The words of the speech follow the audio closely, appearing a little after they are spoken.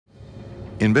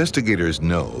Investigators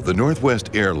know the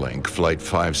Northwest Airlink Flight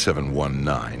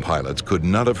 5719 pilots could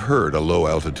not have heard a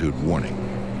low-altitude warning.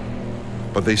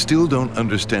 But they still don't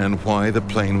understand why the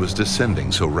plane was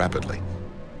descending so rapidly.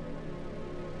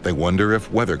 They wonder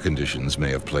if weather conditions may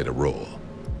have played a role.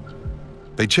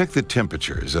 They check the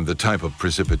temperatures and the type of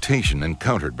precipitation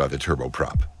encountered by the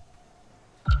turboprop.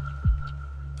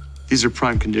 These are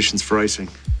prime conditions for icing.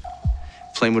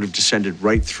 The plane would have descended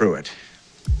right through it.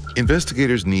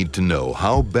 Investigators need to know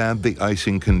how bad the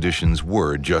icing conditions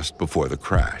were just before the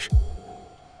crash.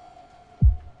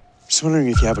 Just wondering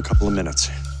if you have a couple of minutes.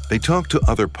 They talk to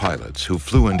other pilots who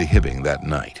flew into Hibbing that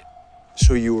night.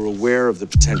 So you were aware of the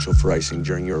potential for icing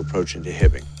during your approach into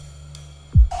Hibbing?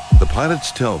 The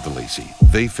pilots tell DeLisi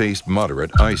they faced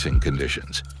moderate icing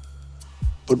conditions.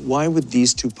 But why would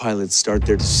these two pilots start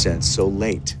their descent so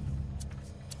late?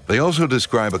 They also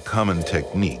describe a common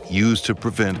technique used to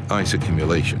prevent ice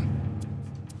accumulation.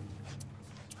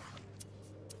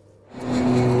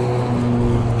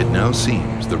 It now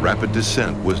seems the rapid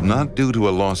descent was not due to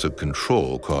a loss of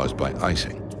control caused by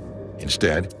icing.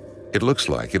 Instead, it looks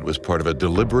like it was part of a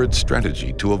deliberate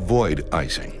strategy to avoid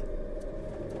icing.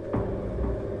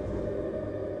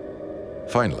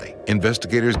 Finally,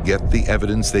 investigators get the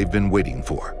evidence they've been waiting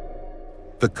for: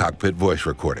 the cockpit voice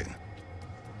recording.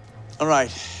 All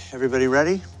right, everybody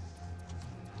ready?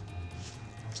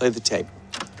 Play the tape.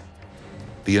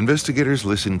 The investigators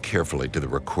listen carefully to the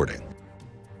recording.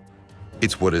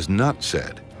 It's what is not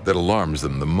said that alarms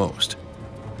them the most.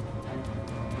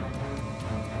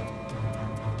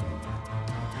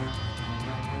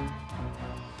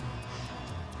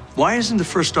 Why isn't the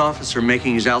first officer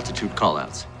making his altitude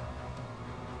callouts?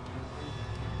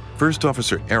 First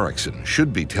Officer Erickson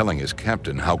should be telling his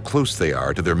captain how close they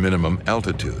are to their minimum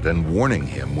altitude and warning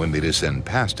him when they descend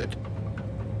past it.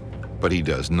 But he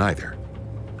does neither.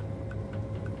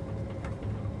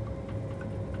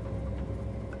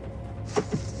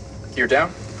 Gear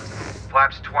down.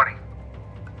 Flaps 20.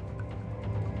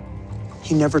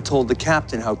 He never told the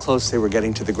captain how close they were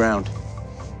getting to the ground.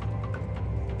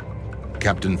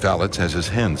 Captain Fallitz has his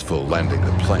hands full landing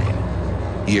the plane.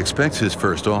 He expects his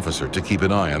first officer to keep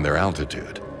an eye on their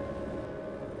altitude.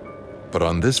 But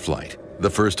on this flight,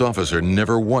 the first officer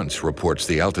never once reports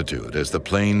the altitude as the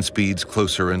plane speeds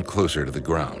closer and closer to the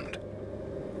ground.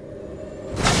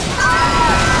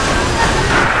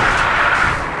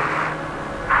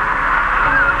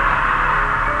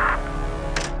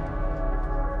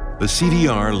 The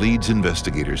CDR leads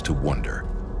investigators to wonder,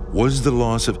 was the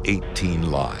loss of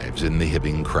 18 lives in the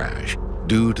Hibbing crash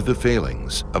due to the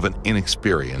failings of an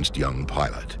inexperienced young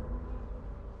pilot?